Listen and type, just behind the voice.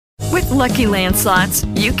Lucky Land Slots,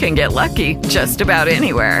 you can get lucky just about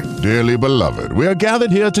anywhere. Dearly beloved, we are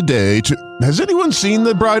gathered here today to... Has anyone seen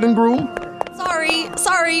the bride and groom?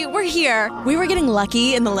 Sorry, we're here. We were getting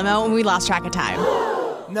lucky in the limo and we lost track of time.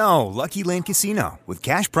 No, Lucky Land Casino, with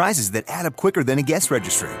cash prizes that add up quicker than a guest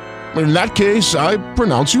registry. In that case, I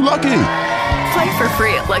pronounce you lucky. Play for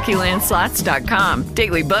free at LuckyLandSlots.com.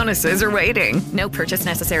 Daily bonuses are waiting. No purchase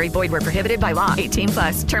necessary. Void where prohibited by law.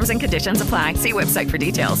 18+. Terms and conditions apply. See website for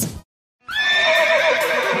details.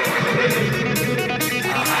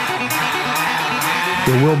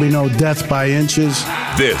 There will be no death by inches.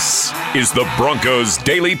 This is the Broncos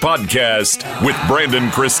Daily Podcast with Brandon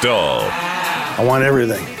Krisztal. I want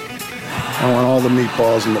everything. I want all the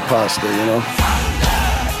meatballs and the pasta, you know?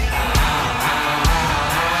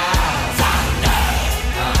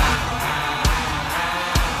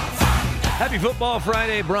 Happy Football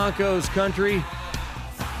Friday, Broncos country.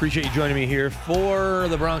 Appreciate you joining me here for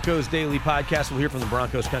the Broncos Daily Podcast. We'll hear from the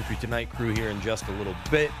Broncos Country Tonight crew here in just a little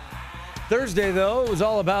bit. Thursday, though, it was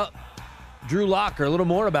all about Drew Lock, or a little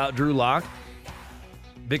more about Drew Lock.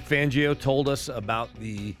 Vic Fangio told us about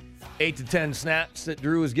the 8 to 10 snaps that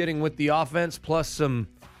Drew was getting with the offense, plus some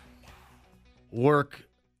work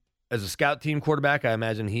as a scout team quarterback. I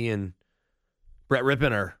imagine he and Brett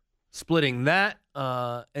Rippon are splitting that.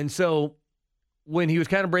 And so when he was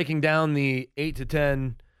kind of breaking down the 8 to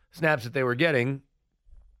 10 snaps that they were getting,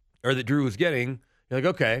 or that Drew was getting, you're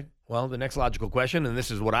like, okay, well, the next logical question, and this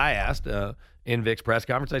is what I asked in Vic's press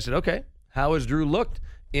conference. I said, okay, how has Drew looked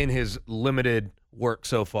in his limited work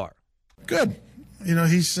so far? Good. You know,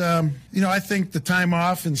 he's, I think the time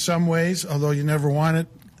off in some ways, although you never want it,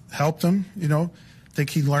 helped him. I think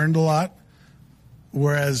he learned a lot.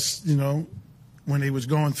 Whereas, when he was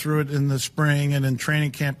going through it in the spring and in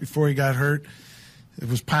training camp before he got hurt, it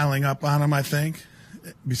was piling up on him, I think,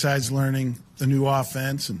 besides learning the new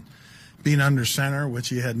offense and being under center, which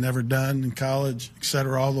he had never done in college, et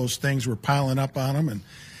cetera. All those things were piling up on him and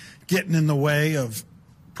getting in the way of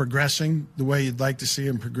progressing the way you'd like to see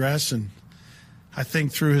him progress. And I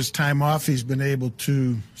think through his time off, he's been able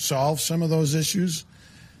to solve some of those issues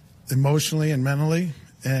emotionally and mentally.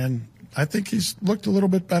 And I think he's looked a little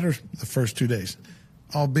bit better the first 2 days,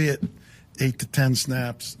 albeit 8 to 10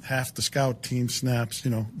 snaps, half the scout team snaps,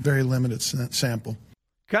 very limited sample.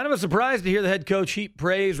 Kind of a surprise to hear the head coach heap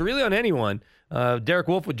praise really on anyone. Derek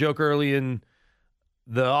Wolfe would joke early in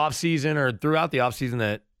the offseason or throughout the offseason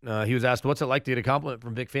that he was asked, what's it like to get a compliment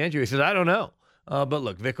from Vic Fangio? He says, I don't know. But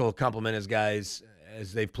look, Vic will compliment his guys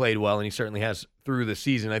as they've played well, and he certainly has through the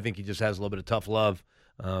season. I think he just has a little bit of tough love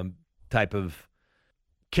type of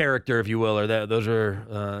character, if you will, or those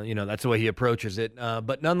are, that's the way he approaches it.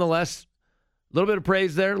 But nonetheless, a little bit of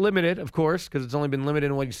praise there, limited, of course, because it's only been limited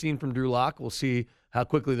in what you've seen from Drew Lock. We'll see how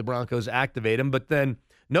quickly the Broncos activate him. But then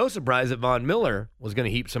no surprise that Von Miller was going to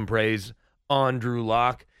heap some praise on Drew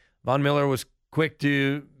Lock. Von Miller was quick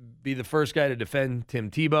to be the first guy to defend Tim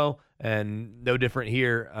Tebow, and no different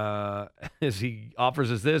here as he offers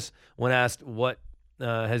us this when asked what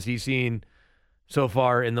has he seen so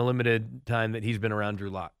far in the limited time that he's been around Drew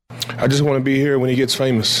Lock. I just want to be here when he gets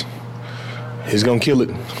famous. He's gonna kill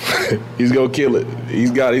it. He's gonna kill it.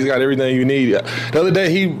 He's got everything you need. The other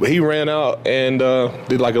day he ran out and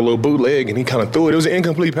did like a little bootleg and he kind of threw it. It was an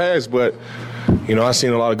incomplete pass, but I've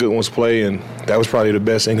seen a lot of good ones play, and that was probably the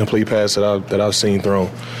best incomplete pass that I've seen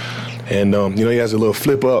thrown. And he has a little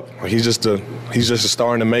flip up. He's just a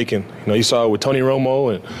star in the making. You saw it with Tony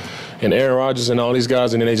Romo and Aaron Rodgers and all these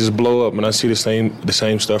guys, and then they just blow up. And I see the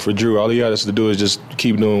same stuff for Drew. All he has to do is just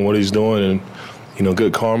keep doing what he's doing, and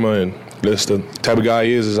good karma, and that's the type of guy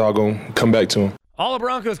he is all going to come back to him. All of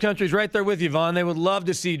Broncos country's right there with you, Vaughn. They would love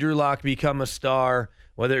to see Drew Lock become a star,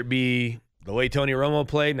 whether it be the way Tony Romo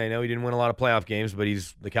played, and I know he didn't win a lot of playoff games, but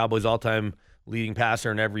he's the Cowboys' all-time leading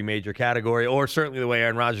passer in every major category, or certainly the way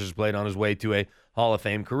Aaron Rodgers has played on his way to a Hall of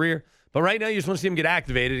Fame career. But right now, you just want to see him get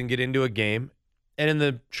activated and get into a game. And in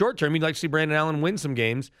the short term, you'd like to see Brandon Allen win some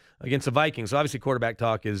games against the Vikings. So obviously quarterback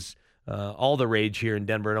talk is all the rage here in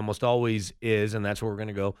Denver. It almost always is, and that's where we're going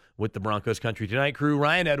to go with the Broncos Country Tonight crew.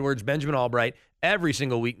 Ryan Edwards, Benjamin Albright, every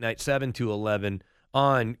single weeknight, 7 to 11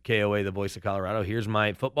 on KOA, the voice of Colorado. Here's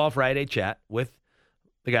my Football Friday chat with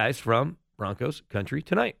the guys from Broncos Country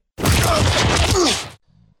Tonight.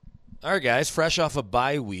 All right, guys, fresh off a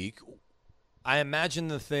bye week, I imagine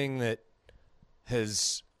the thing that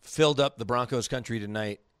has filled up the Broncos Country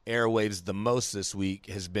Tonight airwaves the most this week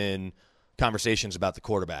has been conversations about the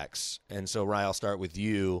quarterbacks. And so, Ryan, I'll start with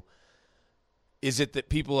you. Is it that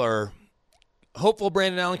people are hopeful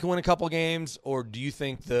Brandon Allen can win a couple games, or do you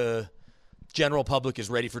think the general public is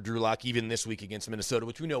ready for Drew Lock even this week against Minnesota,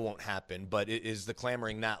 which we know won't happen, but is the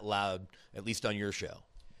clamoring that loud, at least on your show?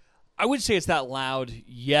 I wouldn't say it's that loud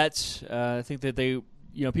yet. I think that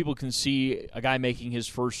people can see a guy making his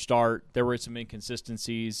first start. There were some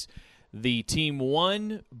inconsistencies. The team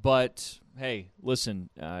won, but hey, listen,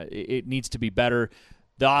 it needs to be better.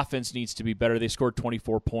 The offense needs to be better. They scored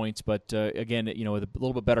 24 points, but again, with a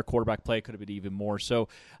little bit better quarterback play, could have been even more. So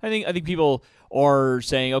I think people are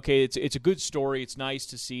saying, okay, it's a good story. It's nice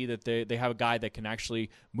to see that they have a guy that can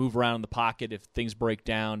actually move around in the pocket if things break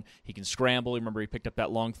down. He can scramble. Remember, he picked up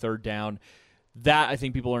that long third down. That I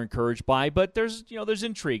think people are encouraged by, but there's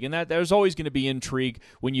intrigue, and that there's always going to be intrigue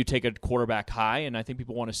when you take a quarterback high, and I think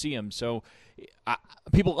people want to see him. So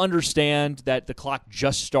people understand that the clock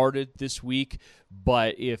just started this week,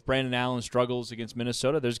 but if Brandon Allen struggles against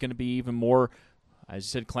Minnesota, there's going to be even more, as you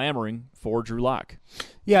said, clamoring for Drew Lock.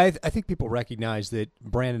 Yeah, I think people recognize that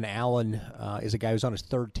Brandon Allen is a guy who's on his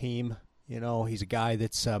third team. He's a guy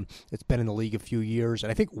that's been in the league a few years, and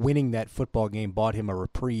I think winning that football game bought him a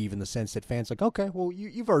reprieve in the sense that fans like, okay, well,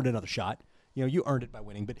 you've earned another shot. You earned it by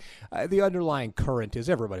winning. But the underlying current is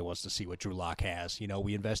everybody wants to see what Drew Lock has.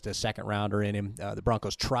 We invested a second-rounder in him. The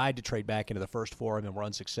Broncos tried to trade back into the first for him and were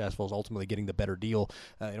unsuccessful, ultimately getting the better deal.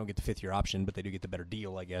 They don't get the fifth-year option, but they do get the better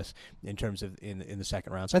deal, I guess, in terms of in the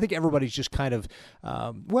second round. So I think everybody's just kind of,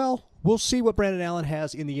 we'll see what Brandon Allen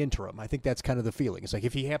has in the interim. I think that's kind of the feeling. It's like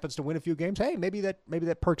if he happens to win a few games, hey, maybe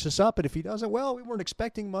that perks us up. And if he doesn't, well, we weren't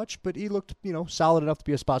expecting much, but he looked, solid enough to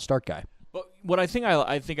be a spot start guy. But what I think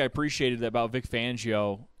I appreciated about Vic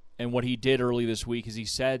Fangio and what he did early this week is he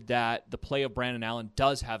said that the play of Brandon Allen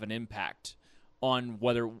does have an impact on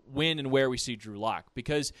when and where we see Drew Lock.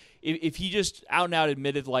 Because if he just out and out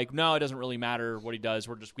admitted no, it doesn't really matter what he does,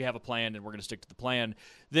 we have a plan and we're going to stick to the plan,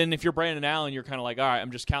 then if you're Brandon Allen, you're kind of like, all right,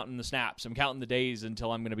 I'm just counting the snaps, I'm counting the days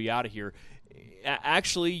until I'm going to be out of here.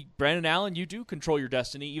 Actually, Brandon Allen, you do control your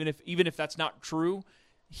destiny, even if that's not true.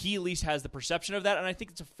 He at least has the perception of that, and I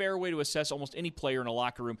think it's a fair way to assess almost any player in a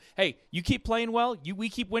locker room. Hey, you keep playing well, we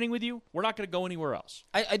keep winning with you, we're not going to go anywhere else.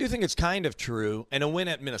 I do think it's kind of true, and a win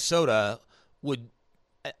at Minnesota would,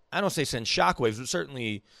 I don't say send shockwaves, but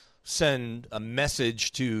certainly send a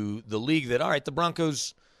message to the league that, all right, the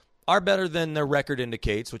Broncos are better than their record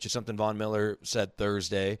indicates, which is something Von Miller said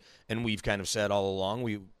Thursday, and we've kind of said all along.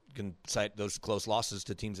 We can cite those close losses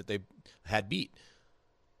to teams that they had beat.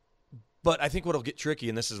 But I think what will get tricky,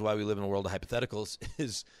 and this is why we live in a world of hypotheticals,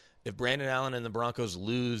 is if Brandon Allen and the Broncos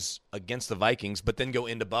lose against the Vikings but then go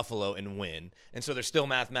into Buffalo and win, and so they're still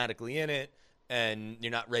mathematically in it, and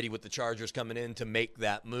you're not ready with the Chargers coming in to make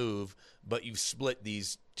that move, but you've split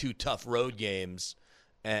these two tough road games,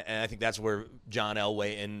 and I think that's where John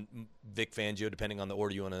Elway and Vic Fangio, depending on the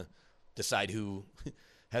order you want to decide who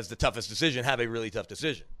has the toughest decision, have a really tough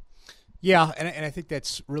decision. Yeah, and I think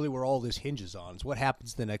that's really where all this hinges on, is what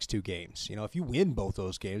happens the next two games. If you win both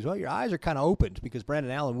those games, well, your eyes are kind of opened because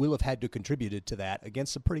Brandon Allen will have had to contribute to that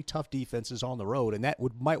against some pretty tough defenses on the road, and that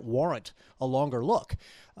might warrant a longer look.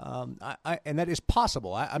 And that is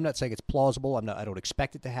possible. I'm not saying it's plausible. I don't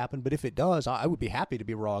expect it to happen, but if it does, I would be happy to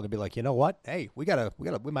be wrong and be like, you know what? Hey, we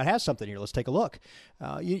might have something here. Let's take a look.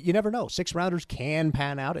 You never know. 6-rounders can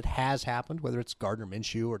pan out. It has happened, whether it's Gardner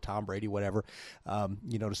Minshew or Tom Brady, whatever.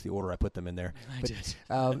 You notice the order I put them in there. I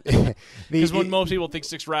did. Because when most people think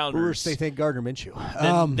 6-rounders, they think Gardner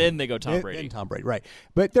Minshew. Then they go Tom Brady. Then Tom Brady, right.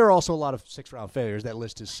 But there are also a lot of 6-round failures. That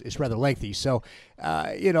list is rather lengthy. So,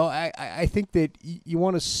 I think that you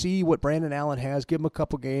want to see what Brandon Allen has. Give him a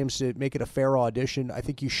couple games to make it a fair audition. I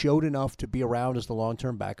think you showed enough to be around as the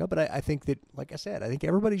long-term backup. But I think that, like I said, I think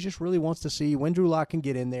everybody just really wants to see when Drew Lock can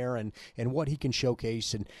get in there and what he can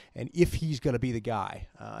showcase and if he's going to be the guy.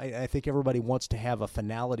 I think everybody wants to have a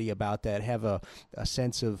finality about that, have a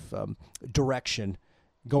sense of direction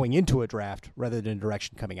going into a draft rather than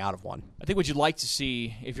direction coming out of one. I think what you'd like to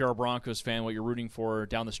see, if you're a Broncos fan, what you're rooting for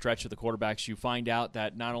down the stretch of the quarterbacks, you find out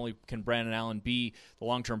that not only can Brandon Allen be the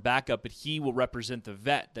long-term backup, but he will represent the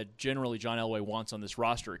vet that generally John Elway wants on this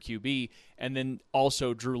roster at QB, and then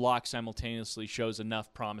also Drew Lock simultaneously shows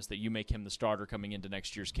enough promise that you make him the starter coming into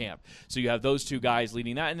next year's camp. So you have those two guys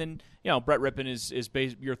leading that, and then Brett Rippon is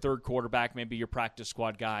your third quarterback, maybe your practice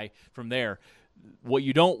squad guy from there. What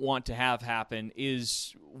you don't want to have happen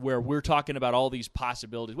is where we're talking about all these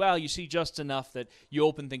possibilities. Well, you see just enough that you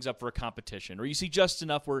open things up for a competition, or you see just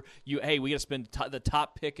enough where we got to spend the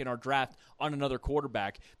top pick in our draft on another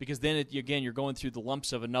quarterback, because then you're going through the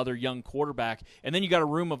lumps of another young quarterback, and then you got a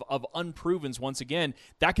room of unprovens once again.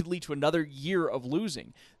 That could lead to another year of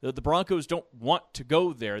losing. The Broncos don't want to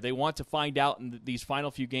go there. They want to find out in these final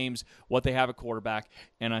few games what they have at quarterback.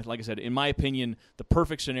 And like I said, in my opinion, the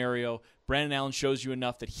perfect scenario, Brandon Allen shows you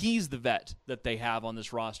enough that he's the vet that they have on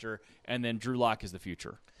this roster, and then Drew Lock is the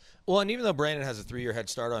future. Well, and even though Brandon has a 3-year head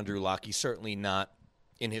start on Drew Lock, he's certainly not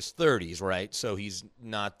in his 30s, right? So he's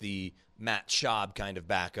not the Matt Schaub kind of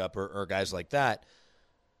backup or guys like that.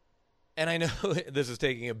 And I know this is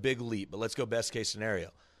taking a big leap, but let's go best case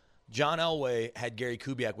scenario. John Elway had Gary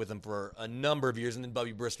Kubiak with him for a number of years, and then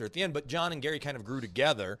Bubby Brister at the end. But John and Gary kind of grew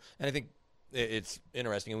together, and I think it's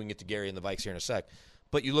interesting, and we can get to Gary and the Vikes here in a sec.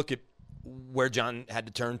 But you look at where John had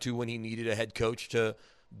to turn to when he needed a head coach to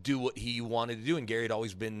do what he wanted to do, and Gary had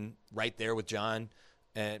always been right there with John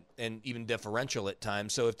and even deferential at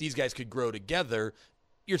times. So if these guys could grow together,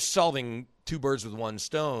 you're solving two birds with one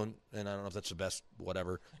stone, and I don't know if that's the best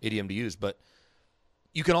idiom to use, but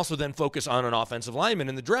you can also then focus on an offensive lineman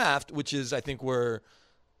in the draft, which is, I think, where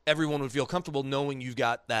everyone would feel comfortable knowing you've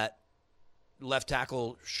got that left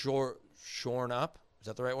tackle shorn up. Is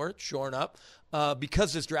that the right word? Shorn up.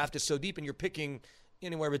 Because this draft is so deep and you're picking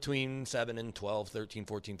anywhere between 7 and 12, 13,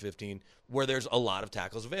 14, 15, where there's a lot of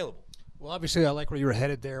tackles available. Well, obviously, I like where you were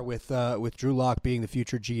headed there with Drew Lock being the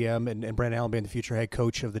future GM and Brandon Allen being the future head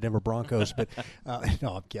coach of the Denver Broncos. But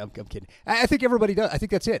no, I'm kidding. I think everybody does. I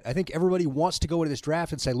think that's it. I think everybody wants to go into this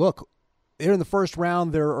draft and say, look, they're in the first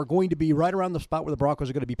round. There are going to be right around the spot where the Broncos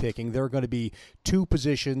are going to be picking. There are going to be two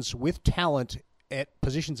positions with talent at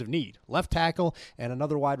positions of need, left tackle and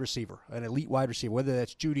another wide receiver, an elite wide receiver, whether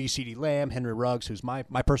that's Judy, CeeDee Lamb, Henry Ruggs, who's my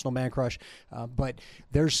personal man crush. But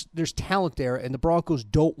there's talent there, and the Broncos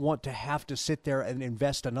don't want to have to sit there and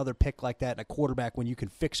invest another pick like that in a quarterback when you can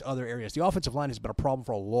fix other areas. The offensive line has been a problem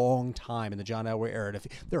for a long time in the John Elway era. And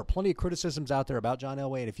there are plenty of criticisms out there about John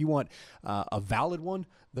Elway, and if you want a valid one,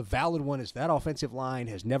 the valid one is that offensive line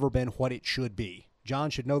has never been what it should be.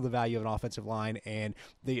 John should know the value of an offensive line, and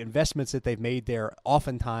the investments that they've made there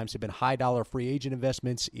oftentimes have been high-dollar free agent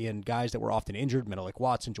investments in guys that were often injured, Menelik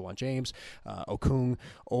Watson, Juwan James, Okung,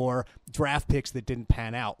 or draft picks that didn't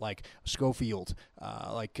pan out, like Schofield,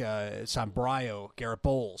 like Sambraio, Garrett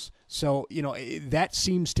Bowles. So, that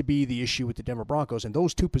seems to be the issue with the Denver Broncos, and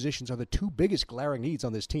those two positions are the two biggest glaring needs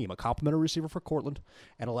on this team, a complementary receiver for Cortland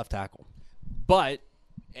and a left tackle. But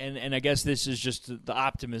And I guess this is just the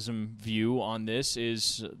optimism view on this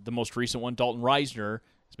is the most recent one, Dalton Risner,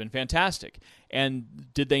 has been fantastic.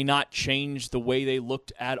 And did they not change the way they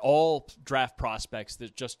looked at all draft prospects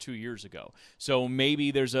that just 2 years ago? So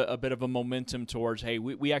maybe there's a bit of a momentum towards, hey,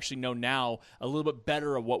 we actually know now a little bit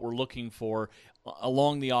better of what we're looking for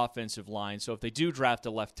along the offensive line. So if they do draft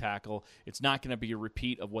a left tackle, it's not going to be a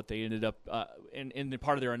repeat of what they ended up in the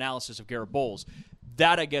part of their analysis of Garrett Bowles.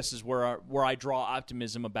 That, I guess, is where I draw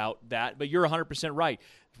optimism about that. But you're 100% right.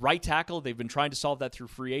 Right tackle, they've been trying to solve that through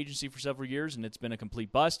free agency for several years, and it's been a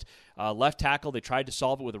complete bust. Left tackle, they tried to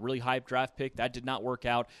solve it with a really high draft pick. That did not work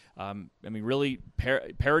out. Really,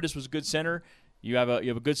 Paradis was a good center. You have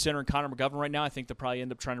a good center in Connor McGovern right now. I think they'll probably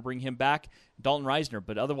end up trying to bring him back. Dalton Risner,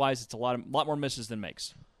 but otherwise it's a lot more misses than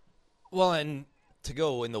makes. Well, and to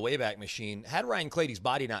go in the Wayback Machine, had Ryan Clady's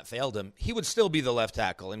body not failed him, he would still be the left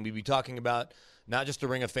tackle, and we'd be talking about not just a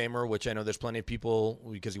Ring of Famer, which I know there's plenty of people,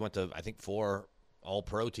 because he went to, I think, 4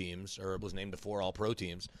 All-Pro teams, or was named to 4 All-Pro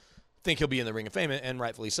teams, think he'll be in the Ring of Fame, and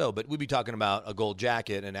rightfully so. But we'd be talking about a gold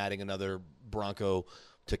jacket and adding another Bronco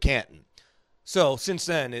to Canton. So since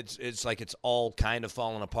then, it's like it's all kind of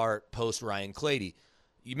fallen apart post-Ryan Clady.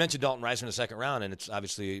 You mentioned Dalton Risner in the second round, and it's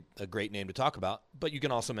obviously a great name to talk about, but you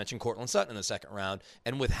can also mention Cortland Sutton in the second round.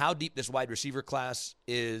 And with how deep this wide receiver class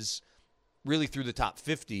is really through the top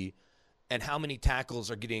 50, and how many tackles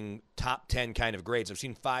are getting top 10 kind of grades. I've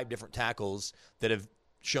seen 5 different tackles that have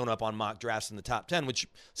shown up on mock drafts in the top 10, which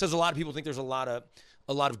says a lot of people think there's a lot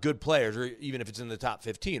of good players, or even if it's in the top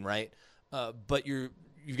 15, right? But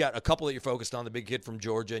you've got a couple that you're focused on, the big kid from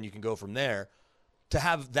Georgia, and you can go from there. To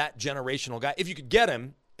have that generational guy, if you could get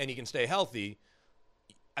him and he can stay healthy,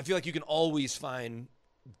 I feel like you can always find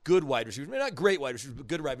good wide receivers. Maybe not great wide receivers, but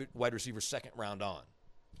good wide receivers second round on.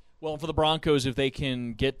 Well, for the Broncos, if they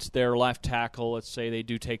can get their left tackle, let's say they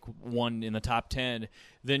do take one in the top 10,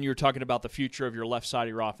 then you're talking about the future of your left side of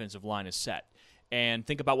your offensive line is set. And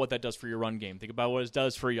think about what that does for your run game. Think about what it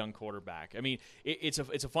does for a young quarterback. I mean, it's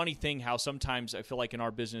a funny thing how sometimes I feel like in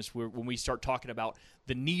our business when we start talking about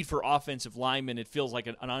the need for offensive linemen, it feels like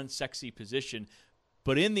an unsexy position.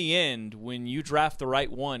 But in the end, when you draft the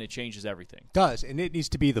right one, it changes everything. Does, and it needs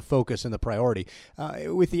to be the focus and the priority.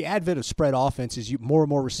 With the advent of spread offenses, more and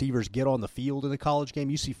more receivers get on the field in the college game.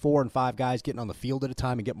 You see 4 and 5 guys getting on the field at a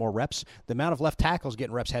time and get more reps. The amount of left tackles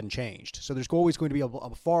getting reps hadn't changed. So there's always going to be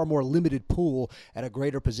a far more limited pool at a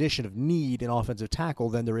greater position of need in offensive tackle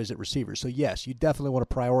than there is at receivers. So yes, you definitely want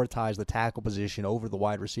to prioritize the tackle position over the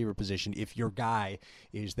wide receiver position if your guy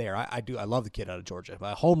is there. I love the kid out of Georgia.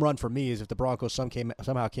 A home run for me is if the Broncos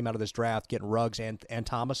somehow came out of this draft getting Ruggs and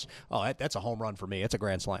Thomas. Oh, that's a home run for me. It's a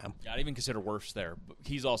grand slam. I'd even consider Wirfs there.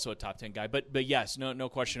 He's also a top 10 guy. But yes, no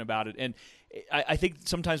question about it. And I think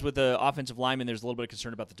sometimes with the offensive lineman, there's a little bit of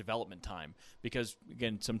concern about the development time because,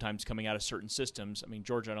 again, sometimes coming out of certain systems. I mean,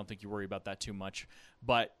 Georgia, I don't think you worry about that too much.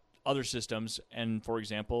 But other systems, and for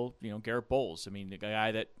example, Garrett Bowles, I mean, the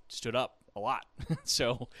guy that stood up a lot.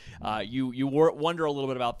 So you wonder a little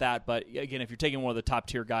bit about that. But, again, if you're taking one of the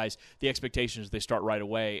top-tier guys, the expectation is they start right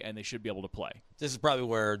away, and they should be able to play. This is probably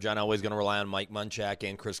where John Elway's going to rely on Mike Munchak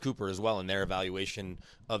and Chris Cooper as well in their evaluation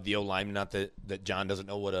of the O-line. Not that John doesn't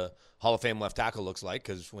know what a Hall of Fame left tackle looks like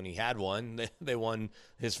because when he had one, they won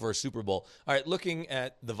his first Super Bowl. All right, looking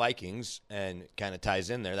at the Vikings, and kind of ties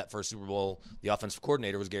in there, that first Super Bowl, the offensive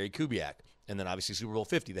coordinator was Gary Kubiak. And then obviously Super Bowl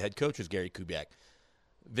 50, the head coach was Gary Kubiak.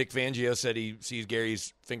 Vic Fangio said he sees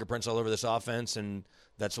Gary's fingerprints all over this offense, and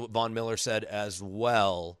that's what Von Miller said as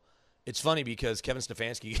well. It's funny because Kevin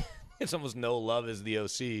Stefanski gets almost no love as the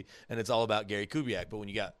OC, and it's all about Gary Kubiak. But when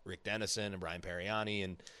you got Rick Dennison and Brian Periani,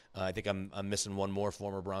 and I think I'm missing one more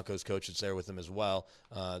former Broncos coach that's there with him as well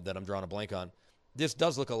that I'm drawing a blank on, this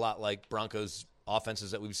does look a lot like Broncos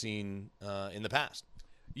offenses that we've seen in the past.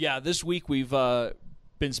 Yeah, this week we've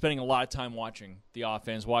been spending a lot of time watching the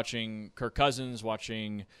offense, watching Kirk Cousins,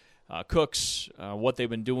 watching Cooks, what they've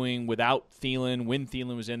been doing without Thielen. When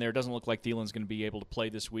Thielen was in there, it doesn't look like Thielen's going to be able to play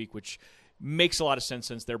this week, which makes a lot of sense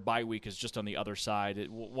since their bye week is just on the other side.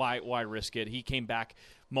 Why risk it? He came back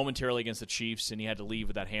momentarily against the Chiefs, and he had to leave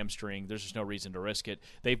with that hamstring. There's just no reason to risk it.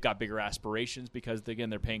 They've got bigger aspirations because,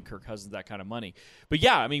 again, they're paying Kirk Cousins that kind of money. But,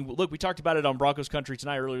 yeah, I mean, look, we talked about it on Broncos Country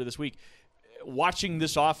tonight earlier this week. Watching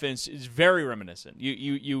this offense is very reminiscent.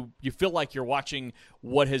 You feel like you're watching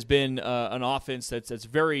what has been an offense that's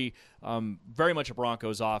very very much a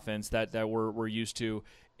Broncos offense that we're used to,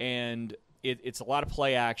 and it's a lot of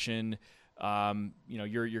play action.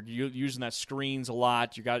 You're using that screens a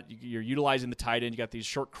lot. You're utilizing the tight end. You got these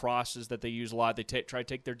short crosses that they use a lot. They try to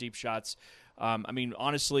take their deep shots. I mean,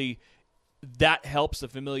 honestly, that helps the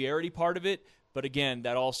familiarity part of it. But again,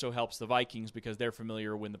 that also helps the Vikings because they're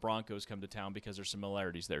familiar when the Broncos come to town because there's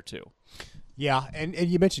similarities there too. Yeah, and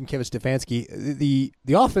you mentioned Kevin Stefanski.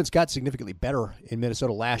 The offense got significantly better in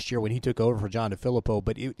Minnesota last year when he took over for John DeFilippo,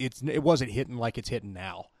 but it wasn't hitting like it's hitting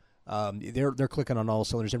now. They're clicking on all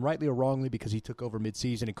cylinders, and rightly or wrongly, because he took over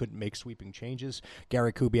midseason and couldn't make sweeping changes.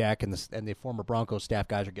 Gary Kubiak and the former Broncos staff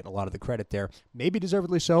guys are getting a lot of the credit there. Maybe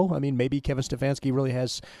deservedly so. I mean, maybe Kevin Stefanski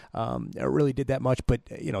really did that much, but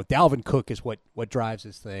Dalvin Cook is what drives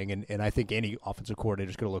this thing, and I think any offensive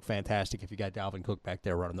coordinator is going to look fantastic if you got Dalvin Cook back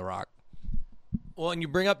there running the rock. Well, and you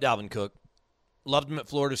bring up Dalvin Cook. Loved him at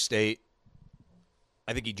Florida State.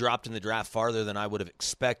 I think he dropped in the draft farther than I would have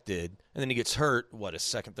expected. And then he gets hurt, his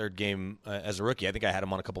second, third game as a rookie. I think I had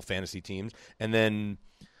him on a couple fantasy teams. And then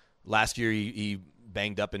last year he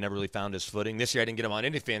banged up and never really found his footing. This year I didn't get him on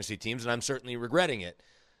any fantasy teams, and I'm certainly regretting it.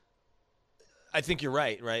 I think you're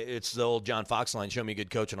right? It's the old John Fox line, show me a good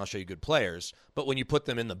coach and I'll show you good players. But when you put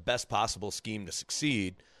them in the best possible scheme to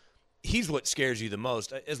succeed, he's what scares you the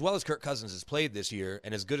most. As well as Kirk Cousins has played this year,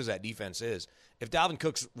 and as good as that defense is, if Dalvin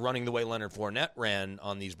Cook's running the way Leonard Fournette ran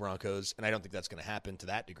on these Broncos, and I don't think that's going to happen to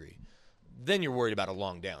that degree, then you're worried about a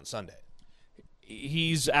long day on Sunday.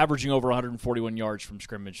 He's averaging over 141 yards from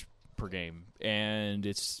scrimmage per game, and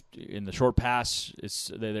it's in the short pass.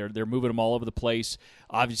 They're moving him all over the place.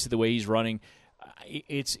 Obviously, the way he's running,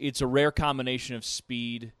 it's a rare combination of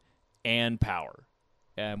speed and power.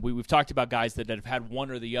 We've talked about guys that have had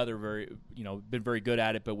one or the other, been very good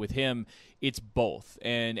at it. But with him, it's both,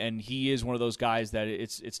 and he is one of those guys that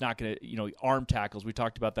it's not going to arm tackles. We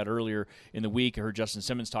talked about that earlier in the week. I heard Justin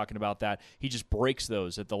Simmons talking about that. He just breaks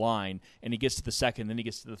those at the line, and he gets to the second, then he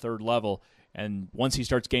gets to the third level. And once he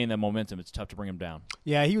starts gaining that momentum, it's tough to bring him down.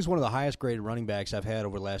 Yeah, he was one of the highest graded running backs I've had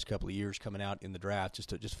over the last couple of years coming out in the draft.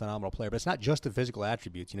 Just a phenomenal player. But it's not just the physical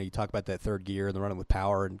attributes. You talk about that third gear and the running with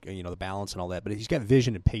power and the balance and all that. But he's got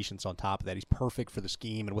vision and patience on top of that. He's perfect for the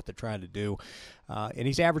scheme and what they're trying to do. And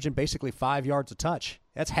he's averaging basically 5 yards a touch.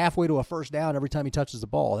 That's halfway to a first down every time he touches the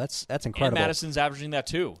ball. That's incredible. And Madison's averaging that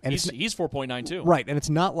too. And he's 4.92. Right, and it's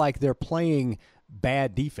not like they're playing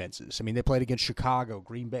bad defenses. I mean, they played against Chicago,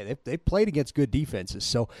 Green Bay. They played against good defenses.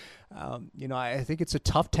 So, I think it's a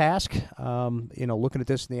tough task. Looking at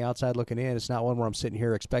this from the outside looking in, it's not one where I'm sitting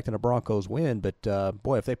here expecting a Broncos win. But,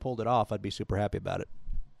 boy, if they pulled it off, I'd be super happy about it.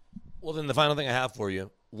 Well, then the final thing I have for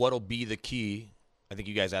you, what'll be the key? I think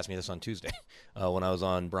you guys asked me this on Tuesday when I was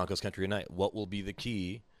on Broncos Country Tonight. What will be the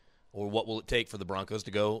key, or what will it take for the Broncos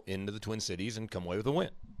to go into the Twin Cities and come away with a win?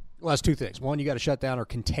 Well, that's two things. One, you got to shut down or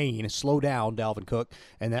contain, slow down Dalvin Cook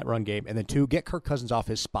and that run game. And then two, get Kirk Cousins off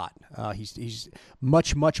his spot. He's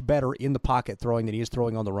much, much better in the pocket throwing than he is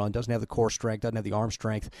throwing on the run. Doesn't have the core strength, doesn't have the arm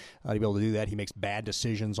strength to be able to do that. He makes bad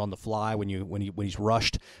decisions on the fly when he's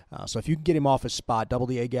rushed. So if you can get him off his spot, double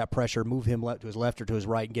the A-gap pressure, move him to his left or to his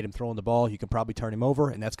right and get him throwing the ball, you can probably turn him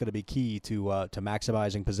over, and that's going to be key to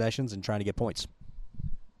maximizing possessions and trying to get points.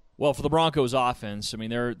 Well, for the Broncos offense, I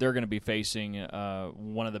mean, they're going to be facing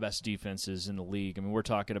one of the best defenses in the league. I mean, we're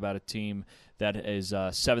talking about a team that is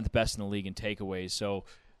seventh best in the league in takeaways. So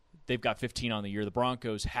they've got 15 on the year. The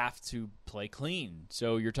Broncos have to play clean.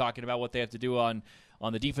 So you're talking about what they have to do on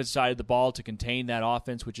the defense side of the ball to contain that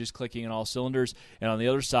offense, which is clicking in all cylinders. And on the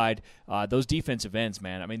other side, those defensive ends,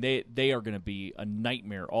 man, I mean, they are going to be a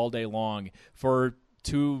nightmare all day long for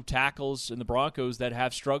two tackles in the Broncos that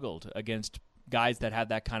have struggled against guys that have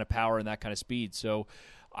that kind of power and that kind of speed. So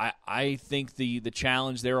I think the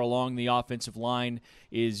challenge there along the offensive line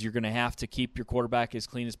is you're going to have to keep your quarterback as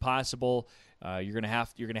clean as possible. You're going to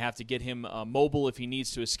have to get him mobile if he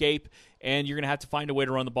needs to escape, and you're going to have to find a way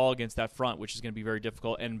to run the ball against that front, which is going to be very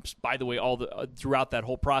difficult. And by the way, throughout that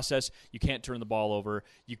whole process, you can't turn the ball over.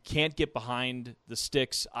 You can't get behind the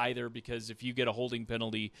sticks either, because if you get a holding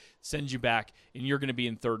penalty, sends you back, and you're going to be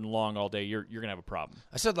in third and long all day. You're going to have a problem.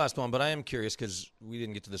 I said last one, but I am curious because we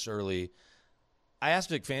didn't get to this early. I asked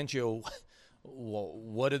Vic Fangio,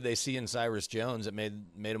 what did they see in Cyrus Jones that made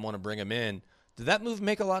him want to bring him in? Did that move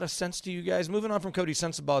make a lot of sense to you guys? Moving on from Cody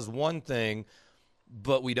Sensabaugh is one thing,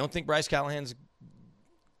 but we don't think Bryce Callahan's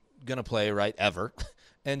going to play, right, ever.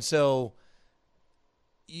 And so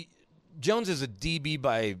Jones is a DB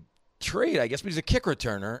by trade, I guess, but he's a kick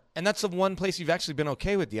returner, and that's the one place you've actually been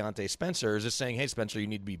okay with Deontay Spencer. Is just saying, hey, Spencer, you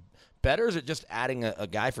need to be better, or is it just adding a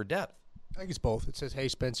guy for depth? I think it's both. It says, hey,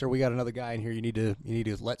 Spencer, we got another guy in here. You need to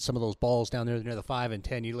let some of those balls down there near the 5 and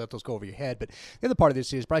 10. You let those go over your head. But the other part of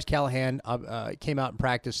this is Bryce Callahan came out and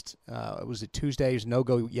practiced. Was it Tuesday? He was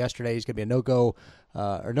no-go yesterday. He's going to be a no-go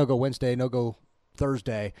no-go Wednesday, no-go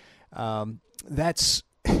Thursday. That's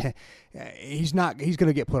he's going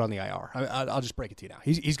to get put on the IR. I'll just break it to you now.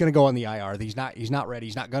 He's going to go on the IR. He's not ready.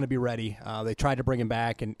 He's not going to be ready. They tried to bring him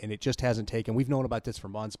back, and it just hasn't taken. We've known about this for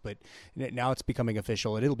months, but now it's becoming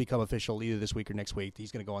official, and it'll become official either this week or next week.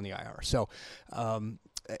 He's going to go on the IR. So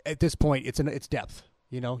at this point, it's depth.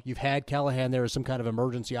 You know, you've had Callahan there as some kind of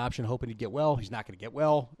emergency option, hoping he'd get well. He's not going to get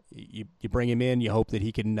well. You bring him in. You hope that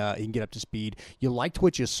he can get up to speed. You liked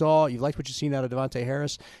what you saw. You liked what you've seen out of Devontae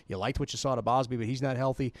Harris. You liked what you saw out of Bosby, but he's not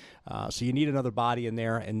healthy. So you need another body in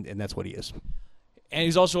there, and that's what he is. And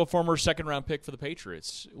he's also a former second-round pick for the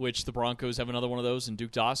Patriots, which the Broncos have another one of those in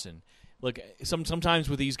Duke Dawson. Look, sometimes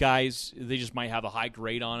with these guys, they just might have a high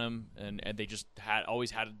grade on him, and they just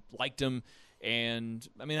always liked him. And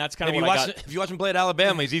I mean, that's kind of what I got. If you watch him play at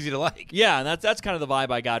Alabama, he's easy to like. Yeah, and that's kind of the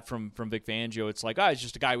vibe I got from Vic Fangio. It's like, it's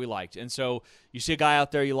just a guy we liked. And so you see a guy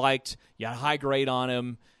out there you liked, you had a high grade on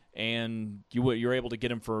him, and you're able to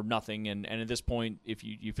get him for nothing. And at this point, if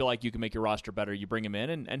you feel like you can make your roster better, you bring him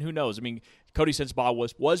in. And who knows? I mean, Cody Sensabaugh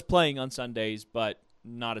was playing on Sundays, but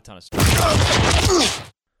not a ton of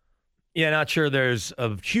stuff. Yeah, not sure there's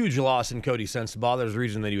a huge loss in Cody Sensabaugh. There's a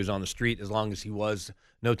reason that he was on the street as long as he was.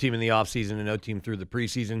 No team in the offseason and no team through the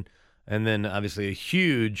preseason. And then, obviously, a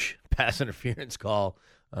huge pass interference call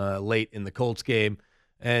late in the Colts game.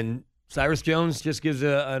 And Cyrus Jones just gives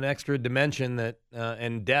an extra dimension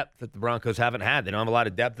and depth that the Broncos haven't had. They don't have a lot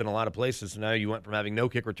of depth in a lot of places. So now you went from having no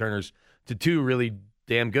kick returners to two really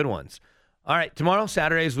damn good ones. All right, tomorrow,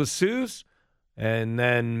 Saturdays with Suze. And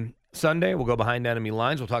then Sunday, we'll go behind enemy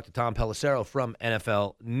lines. We'll talk to Tom Pelissero from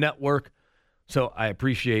NFL Network. So I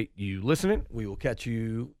appreciate you listening. We will catch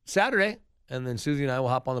you Saturday, and then Susie and I will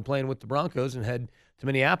hop on the plane with the Broncos and head to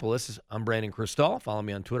Minneapolis. I'm Brandon Cristal. Follow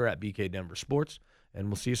me on Twitter at BK Denver Sports, and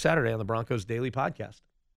we'll see you Saturday on the Broncos Daily Podcast.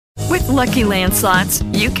 With Lucky Land Slots,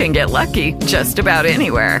 you can get lucky just about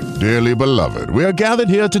anywhere. Dearly beloved, we are gathered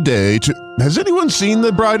here today to... Has anyone seen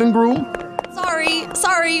the bride and groom?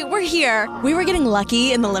 Sorry, we're here. We were getting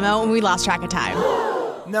lucky in the limo, and we lost track of time.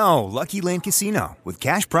 No, Lucky Land Casino, with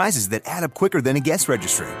cash prizes that add up quicker than a guest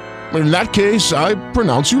registry. In that case, I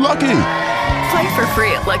pronounce you lucky. Play for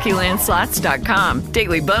free at LuckyLandSlots.com.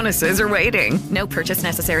 Daily bonuses are waiting. No purchase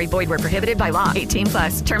necessary. Void where prohibited by law.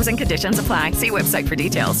 18+. Terms and conditions apply. See website for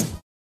details.